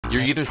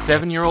You're either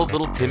 7-year-old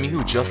little Timmy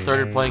who just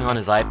started playing on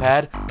his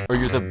iPad, or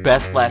you're the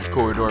best last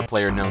corridor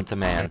player known to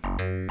man.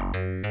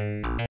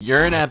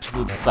 You're an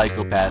absolute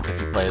psychopath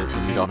if you play this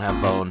and you don't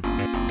have bone.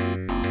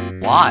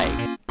 Why?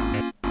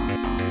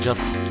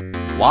 Just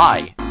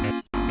why?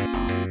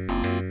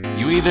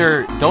 You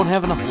either don't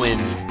have enough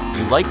wins,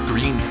 you like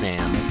green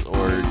sands,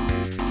 or,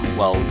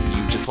 well,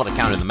 you just want to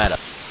counter the meta.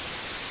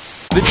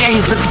 The J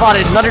has been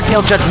spotted in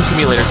Undertale Judgement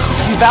Simulator.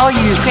 If you value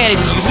your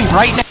sanity, you leave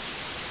right now.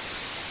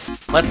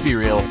 Let's be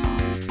real.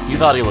 You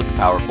thought he looked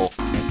powerful.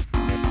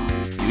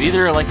 You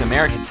either like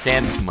American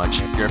Stands too much,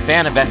 you're a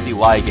fan of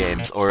SDY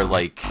games, or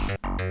like,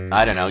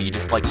 I don't know, you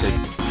just like to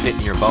sit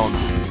in your bones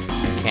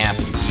and camp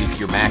and use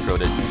your macro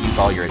to use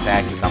all your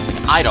attacks or something.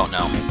 I don't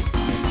know.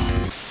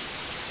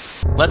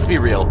 Let's be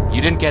real. You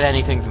didn't get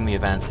anything from the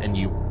events, and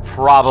you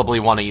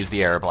probably want to use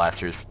the Air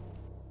Blasters.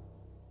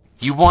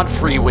 You want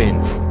free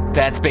wins.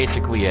 That's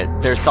basically it.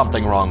 There's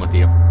something wrong with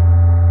you.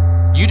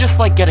 You just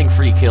like getting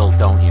free kills,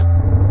 don't you?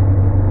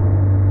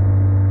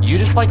 You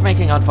just like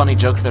making unfunny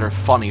jokes that are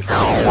funny for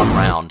just one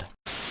round.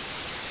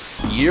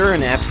 You're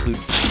an absolute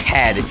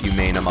cad if you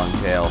main Among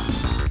Tail.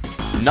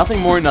 Nothing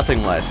more,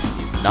 nothing less.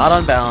 Not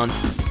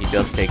unbalanced, he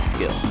does take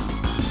skill.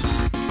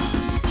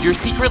 You're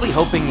secretly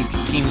hoping you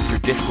can team with your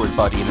Discord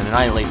buddy and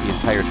annihilate the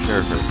entire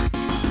server.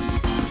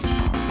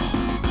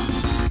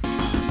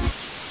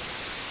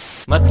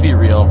 Let's be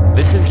real,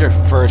 this is your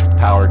first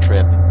power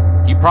trip.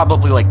 You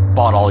probably like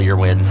bought all your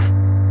wins.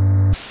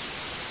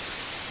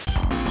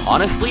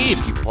 Honestly,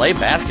 if you play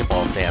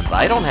basketball, Sans,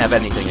 I don't have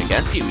anything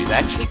against you. He's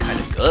actually kind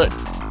of good.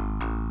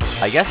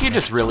 I guess you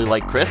just really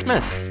like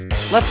Christmas.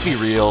 Let's be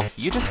real,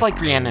 you just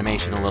like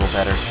reanimation a little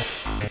better.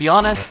 To be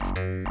honest,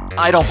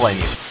 I don't blame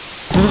you.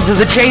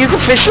 The J is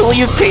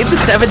officially obtained the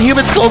 7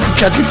 human souls of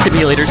Judgement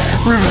Simulator.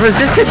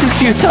 Resistance is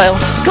futile.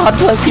 God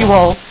bless you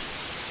all.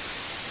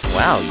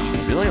 Wow,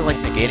 you really like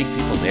negating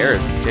people's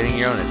errors and fitting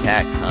your own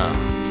attacks, huh?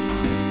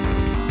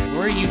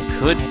 Or you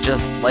could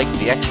just like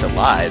the extra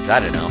lives,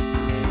 I don't know.